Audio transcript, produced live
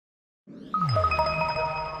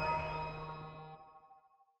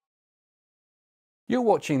You're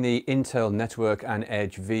watching the Intel Network and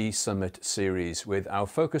Edge V Summit series with our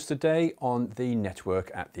focus today on the network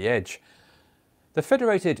at the edge. The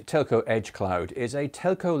Federated Telco Edge Cloud is a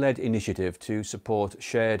telco-led initiative to support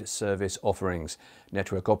shared service offerings.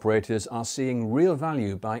 Network operators are seeing real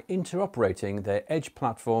value by interoperating their edge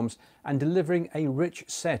platforms and delivering a rich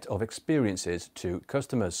set of experiences to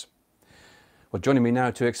customers. Well, joining me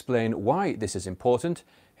now to explain why this is important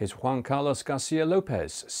is Juan García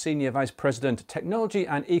López, Senior Vice President, Technology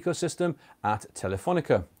and Ecosystem at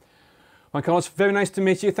Telefonica. Juan Carlos, very nice to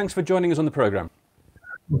meet you. Thanks for joining us on the program.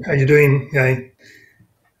 How are you doing, Guy?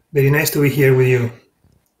 Very nice to be here with you.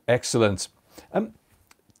 Excellent.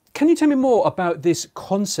 Can you tell me more about this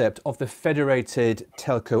concept of the Federated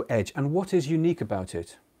Telco Edge and what is unique about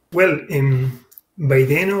it? Well, by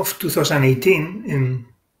the end of 2018,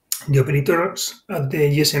 the operators at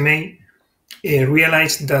the GSMA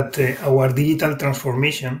realized that our digital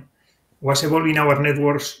transformation was evolving our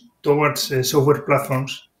networks towards software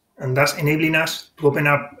platforms and thus enabling us to open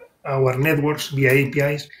up our networks via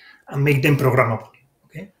APIs and make them programmable.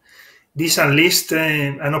 Okay? This unleashed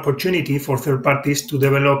an opportunity for third parties to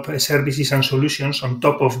develop services and solutions on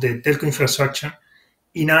top of the telco infrastructure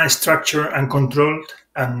in a structured and controlled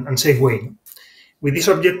and safe way. With this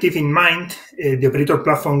objective in mind, the Operator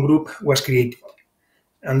Platform Group was created.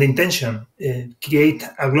 And the intention, create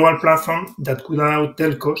a global platform that could allow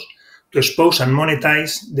telcos to expose and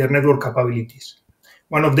monetize their network capabilities.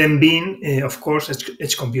 One of them being, of course,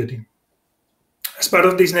 edge computing. As part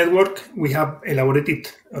of this network, we have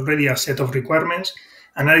elaborated already a set of requirements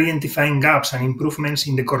and identifying gaps and improvements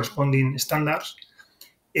in the corresponding standards.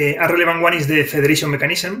 A relevant one is the federation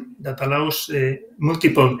mechanism that allows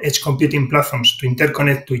multiple edge computing platforms to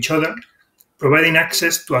interconnect to each other, providing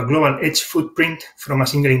access to a global edge footprint from a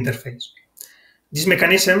single interface. This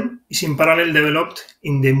mechanism is in parallel developed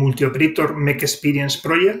in the multi-operator Make Experience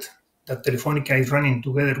project that Telefonica is running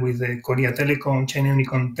together with Korea Telecom, China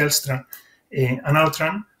Unicom, Telstra, and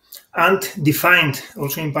Altran, and defined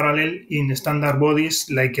also in parallel in standard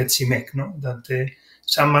bodies like ETSIMEC, that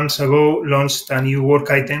some months ago launched a new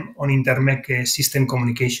work item on intermec system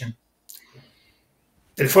communication.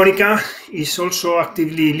 Telefonica is also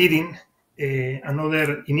actively leading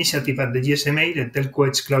another initiative at the GSMA, the Telco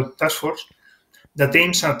Edge Cloud Task Force, that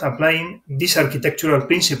aims at applying these architectural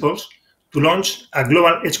principles to launch a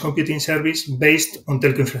global edge computing service based on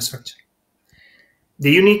telco infrastructure. The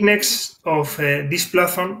uniqueness of this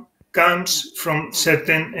platform comes from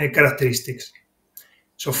certain characteristics.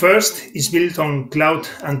 So first, it's built on cloud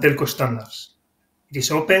and telco standards. It is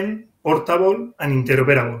open, portable, and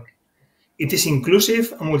interoperable. It is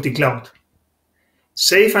inclusive and multi-cloud.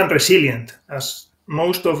 Safe and resilient, as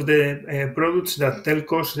most of the products that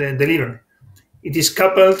telcos deliver. It is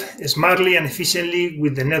coupled smartly and efficiently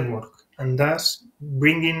with the network, and thus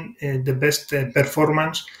bringing the best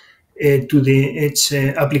performance to the edge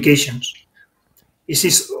applications. It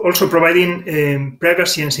is also providing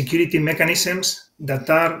privacy and security mechanisms that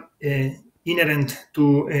are inherent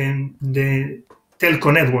to the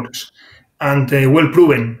telco networks and well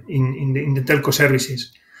proven in the telco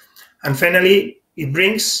services. And finally, it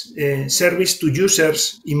brings service to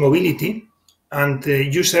users in mobility and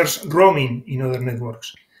users roaming in other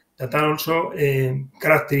networks that are also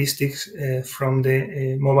characteristics from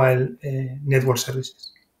the mobile network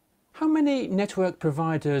services. How many network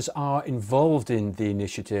providers are involved in the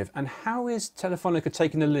initiative and how is Telefonica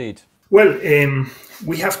taking the lead? Well,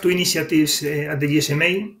 we have two initiatives at the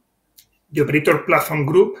GSMA. The Operator Platform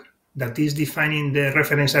Group that is defining the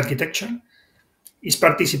reference architecture is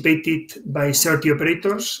participated by 30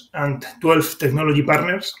 operators and 12 technology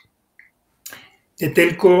partners. The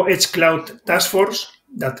Telco Edge Cloud Task Force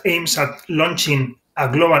that aims at launching a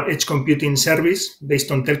global edge computing service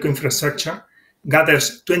based on telco infrastructure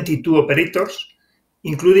gathers 22 operators,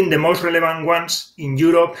 including the most relevant ones in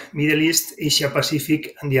Europe, Middle East, Asia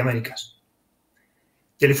Pacific, and the Americas.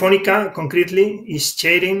 Telefonica, concretely, is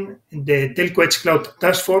chairing the Telco Edge Cloud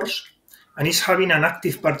Task Force and is having an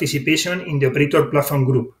active participation in the Operator Platform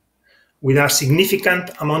Group with a significant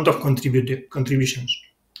amount of contributions.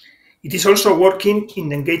 It is also working in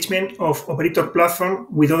the engagement of Operator Platform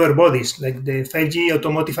with other bodies like the 5G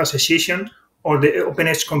Automotive Association or the Open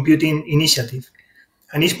Edge Computing Initiative,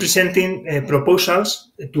 and is presenting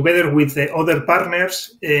proposals together with the other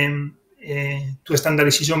partners to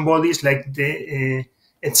standardization bodies like the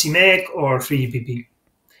ETSIMEC or 3GPP.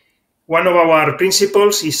 One of our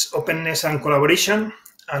principles is openness and collaboration,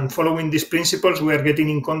 and following these principles, we are getting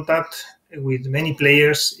in contact with many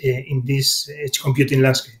players in this edge computing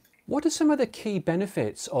landscape. What are some of the key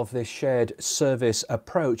benefits of this shared service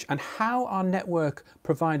approach and how are network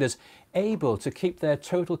providers able to keep their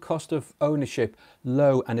total cost of ownership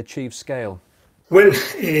low and achieve scale? Well,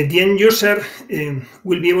 the end user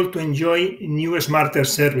will be able to enjoy new, smarter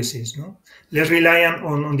services, no? Less reliant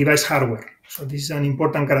on device hardware. So this is an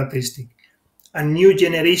important characteristic. A new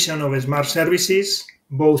generation of smart services,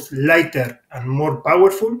 both lighter and more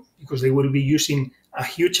powerful, because they will be using a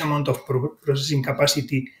huge amount of processing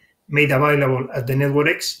capacity made available at the network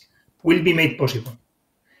edge, will be made possible.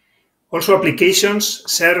 Also, applications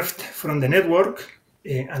served from the network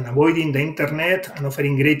and avoiding the internet and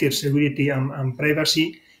offering greater security and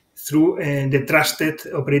privacy through the trusted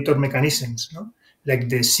operator mechanisms, no? Like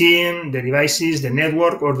the SIM, the devices, the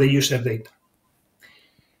network, or the user data.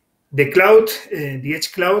 The cloud, the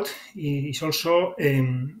edge cloud, is also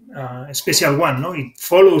a special one. No? It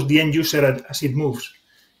follows the end user as it moves,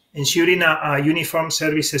 ensuring a uniform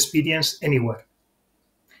service experience anywhere.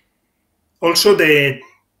 Also, the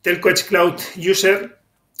Telco Edge Cloud user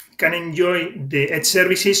can enjoy the edge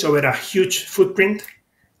services over a huge footprint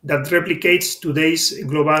that replicates today's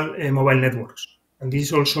global mobile networks. And this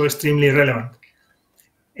is also extremely relevant.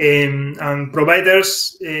 And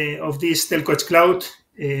providers of this Telco Edge Cloud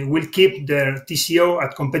will keep their TCO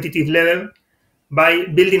at competitive level by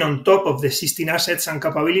building on top of the existing assets and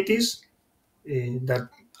capabilities that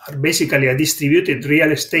are basically a distributed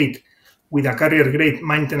real estate with a carrier-grade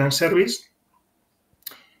maintenance service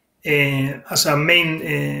as a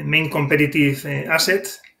main competitive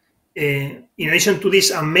asset. In addition to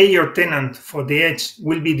this, a major tenant for the edge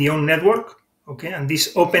will be the own network, okay, and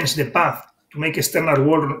this opens the path to make external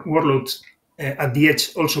workloads at the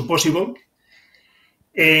edge also possible.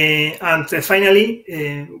 And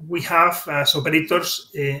finally, we have as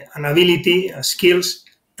operators an ability, skills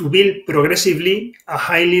to build progressively a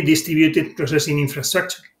highly distributed processing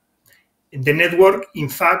infrastructure. The network, in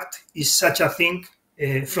fact, is such a thing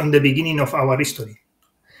from the beginning of our history,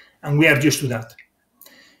 and we are used to that.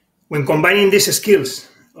 When combining these skills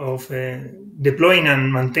of deploying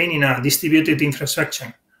and maintaining a distributed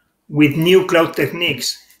infrastructure with new cloud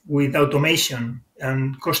techniques, with automation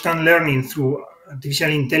and constant learning through artificial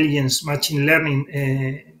intelligence, machine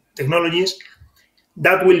learning technologies,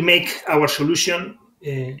 that will make our solution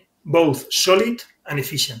both solid and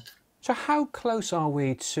efficient. So how close are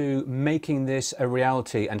we to making this a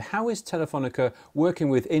reality, and how is Telefonica working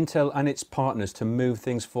with Intel and its partners to move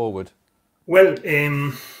things forward? Well,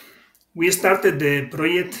 we started the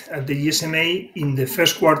project at the GSMA in the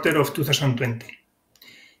first quarter of 2020.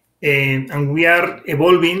 And we are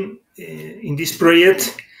evolving in this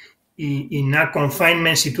project in a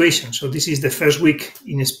confinement situation. So this is the first week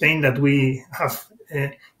in Spain that we have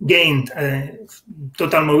gained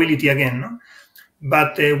total mobility again. No?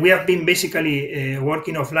 But we have been basically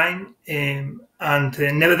working offline, and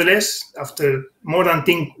nevertheless, after more than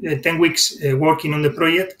 10 weeks working on the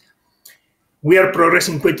project, we are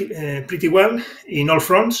progressing pretty well in all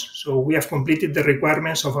fronts. So we have completed the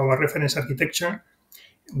requirements of our reference architecture.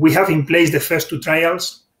 We have in place the first two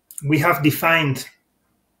trials. We have defined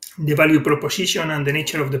the value proposition and the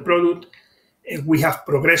nature of the product. We have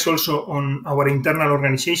progressed also on our internal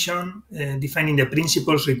organization, defining the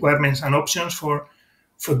principles, requirements, and options for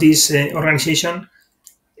this organization.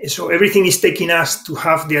 So everything is taking us to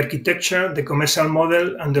have the architecture, the commercial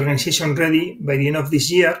model, and the organization ready by the end of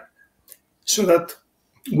this year, so that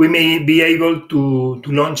we may be able to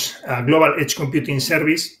launch a global edge computing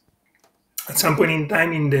service at some point in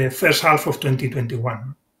time in the first half of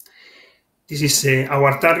 2021. This is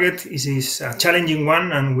our target. This is a challenging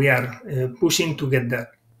one, and we are pushing to get there.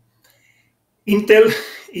 Intel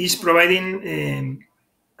is providing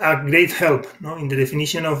a great help in the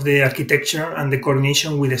definition of the architecture and the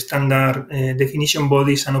coordination with the standard definition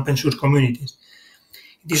bodies and open source communities.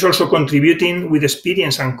 It is also contributing with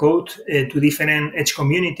experience and code to different edge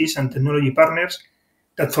communities and technology partners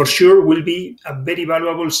that for sure will be a very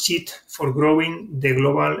valuable seed for growing the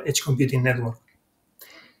global edge computing network.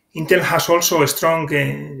 Intel has also a strong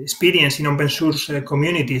experience in open source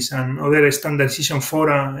communities and other standardization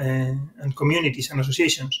fora and communities and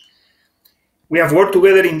associations. We have worked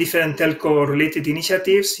together in different telco-related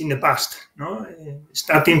initiatives in the past,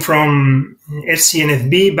 starting from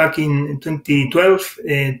SCNFB back in 2012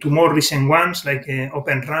 to more recent ones like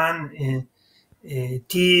Open RAN,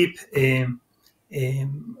 TIP,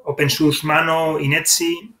 Open Source Mano in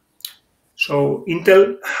Etsy. So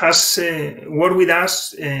Intel has worked with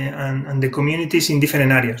us and the communities in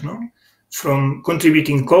different areas, from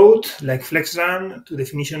contributing code like FlexRAN to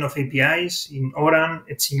definition of APIs in ORAN,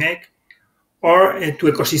 ETSIMEC, or to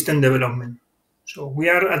ecosystem development. So we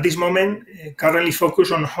are at this moment currently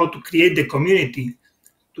focused on how to create the community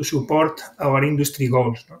to support our industry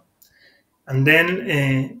goals. And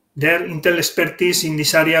then their Intel expertise in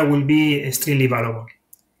this area will be extremely valuable.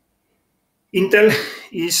 Intel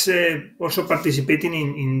is also participating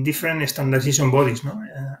in different standardization bodies,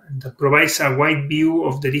 that provides a wide view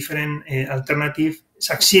of the different alternatives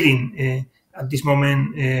succeeding at this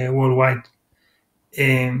moment worldwide.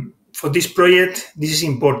 For this project, this is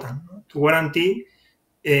important to guarantee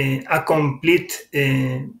a complete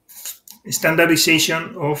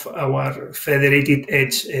standardization of our federated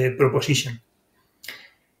edge proposition.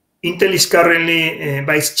 Intel is currently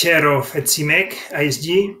vice chair of ETSIMEC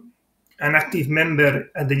ISG, an active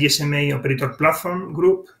member at the GSMA Operator Platform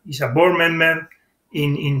Group, is a board member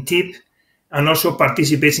in TIP, and also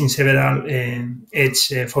participates in several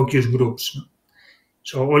edge focus groups.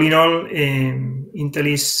 So all in all, Intel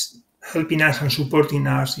is helping us and supporting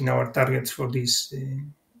us in our targets for this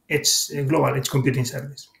global edge computing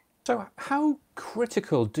service. So how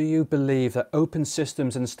critical do you believe that open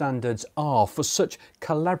systems and standards are for such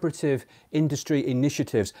collaborative industry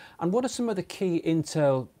initiatives? And what are some of the key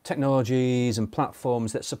Intel technologies and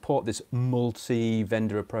platforms that support this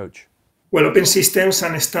multi-vendor approach? Well, open systems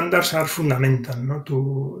and standards are fundamental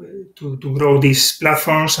to grow these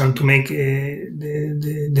platforms and to make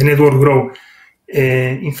the network grow.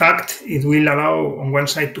 In fact, it will allow on one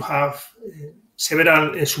side to have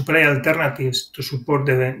several supply alternatives to support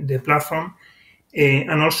the platform,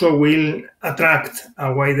 and also will attract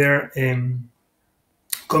a wider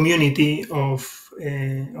community of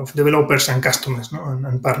developers and customers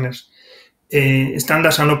and partners.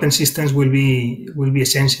 Standards and open systems will be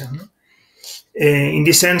essential. In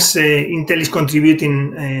this sense, Intel is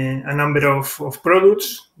contributing a number of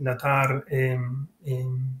products that are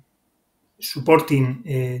supporting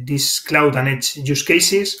these cloud and edge use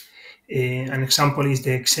cases. An example is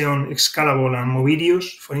the Xeon Scalable and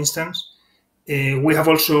Movidius, for instance. We have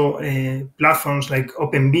also platforms like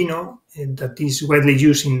OpenVINO that is widely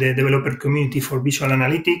used in the developer community for visual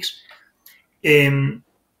analytics.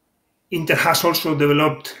 Intel has also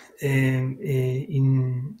developed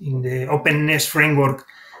in the openness framework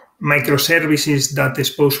microservices that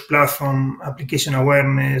expose platform application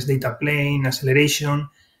awareness, data plane, acceleration,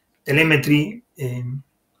 telemetry,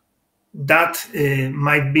 that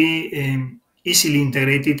might be easily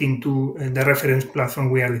integrated into the reference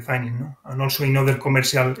platform we are defining, and also in other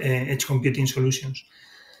commercial edge computing solutions.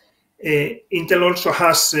 Intel also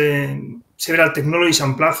has several technologies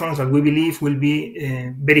and platforms that we believe will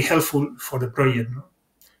be very helpful for the project.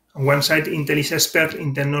 On one side, Intel is expert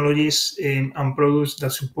in technologies and products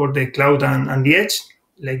that support the cloud and the edge,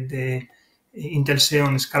 like the Intel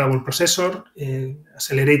Xeon Scalable processor,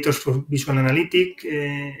 accelerators for visual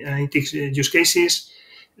analytics use cases,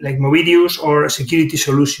 like Movidius, or security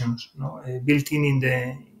solutions built in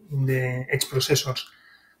the edge processors.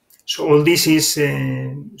 So all this is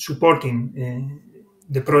supporting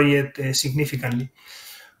the project significantly.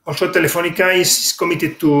 Also, Telefonica is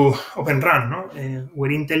committed to Open RAN,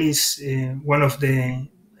 where Intel is one of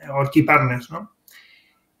our key partners.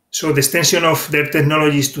 So the extension of their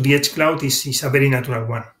technologies to the edge cloud is a very natural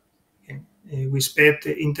one. We expect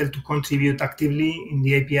Intel to contribute actively in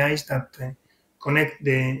the APIs that connect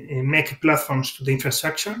the MEC platforms to the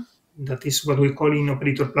infrastructure. That is what we call in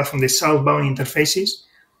operator platform the southbound interfaces,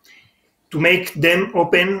 to make them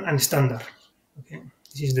open and standard.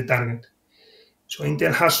 This is the target. So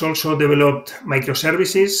Intel has also developed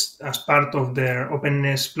microservices as part of their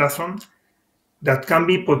openness platform that can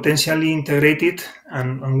be potentially integrated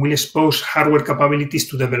and will expose hardware capabilities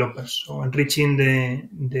to developers, so enriching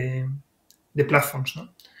the platforms.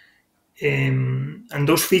 And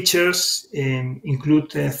those features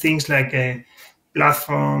include things like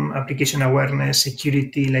platform, application awareness,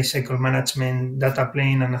 security, lifecycle management, data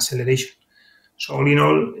plane, and acceleration. So all in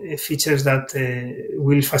all, features that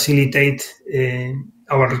will facilitate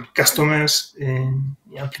our customers,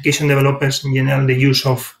 application developers in general, the use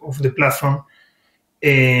of the platform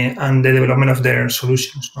and the development of their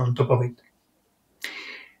solutions on top of it.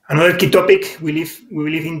 Another key topic we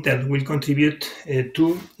believe Intel will contribute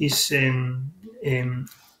to is, in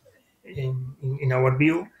our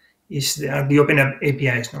view, is the open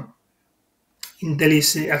APIs. Intel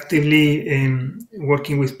is actively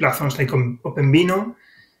working with platforms like OpenVINO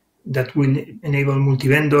that will enable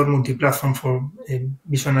multi-vendor, multi-platform for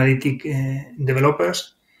visual analytic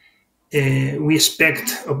developers. We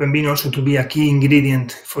expect OpenVINO also to be a key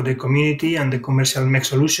ingredient for the community and the commercial MEC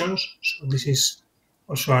solutions. So this is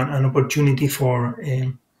also an opportunity for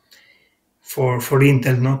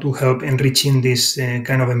Intel to help enriching this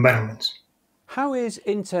kind of environments. How is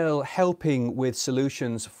Intel helping with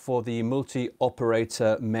solutions for the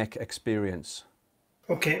multi-operator MEC experience?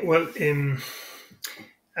 Okay, well,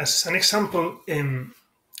 As an example,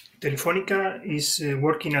 Telefonica is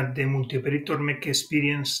working at the multi-operator make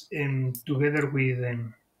experience together with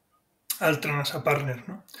Altran as a partner.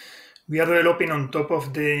 No? We are developing on top of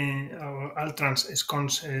our Altran's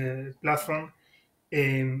SCONS platform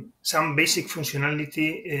some basic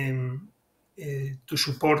functionality to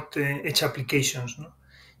support edge applications, no?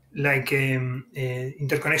 Like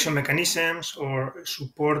interconnection mechanisms or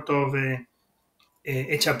support of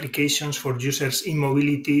edge applications for users in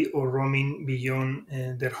mobility or roaming beyond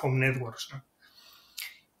their home networks. No?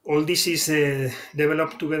 All this is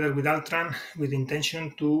developed together with Altran with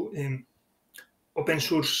intention to open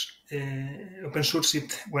source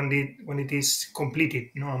it when it is completed,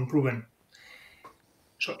 and proven.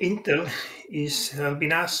 So Intel is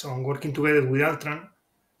helping us on working together with Altran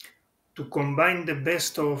to combine the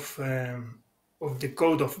best of the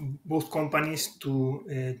code of both companies to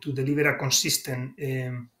deliver a consistent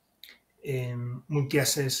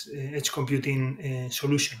multi-access edge computing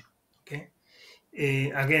solution. Okay.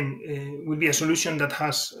 Again, will be a solution that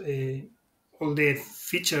has all the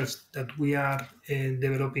features that we are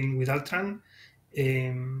developing with Altran,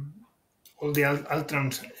 all the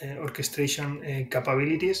Altran's orchestration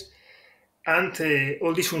capabilities, and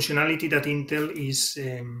all this functionality that Intel is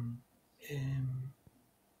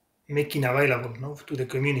making available to the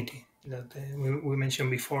community that we mentioned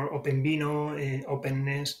before, OpenVINO,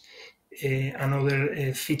 openness, and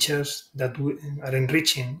other features that are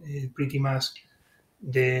enriching pretty much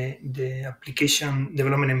the application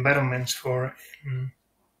development environments for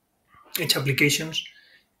edge applications,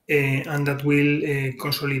 and that will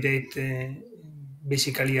consolidate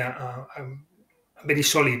basically a very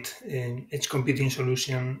solid edge computing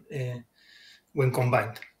solution when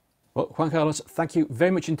combined. Well, Juan Carlos, thank you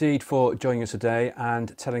very much indeed for joining us today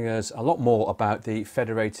and telling us a lot more about the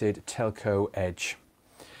Federated Telco Edge.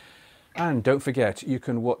 And don't forget, you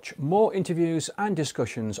can watch more interviews and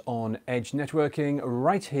discussions on edge networking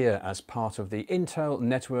right here as part of the Intel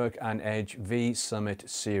Network and Edge V Summit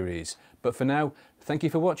series. But for now, thank you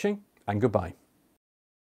for watching and goodbye.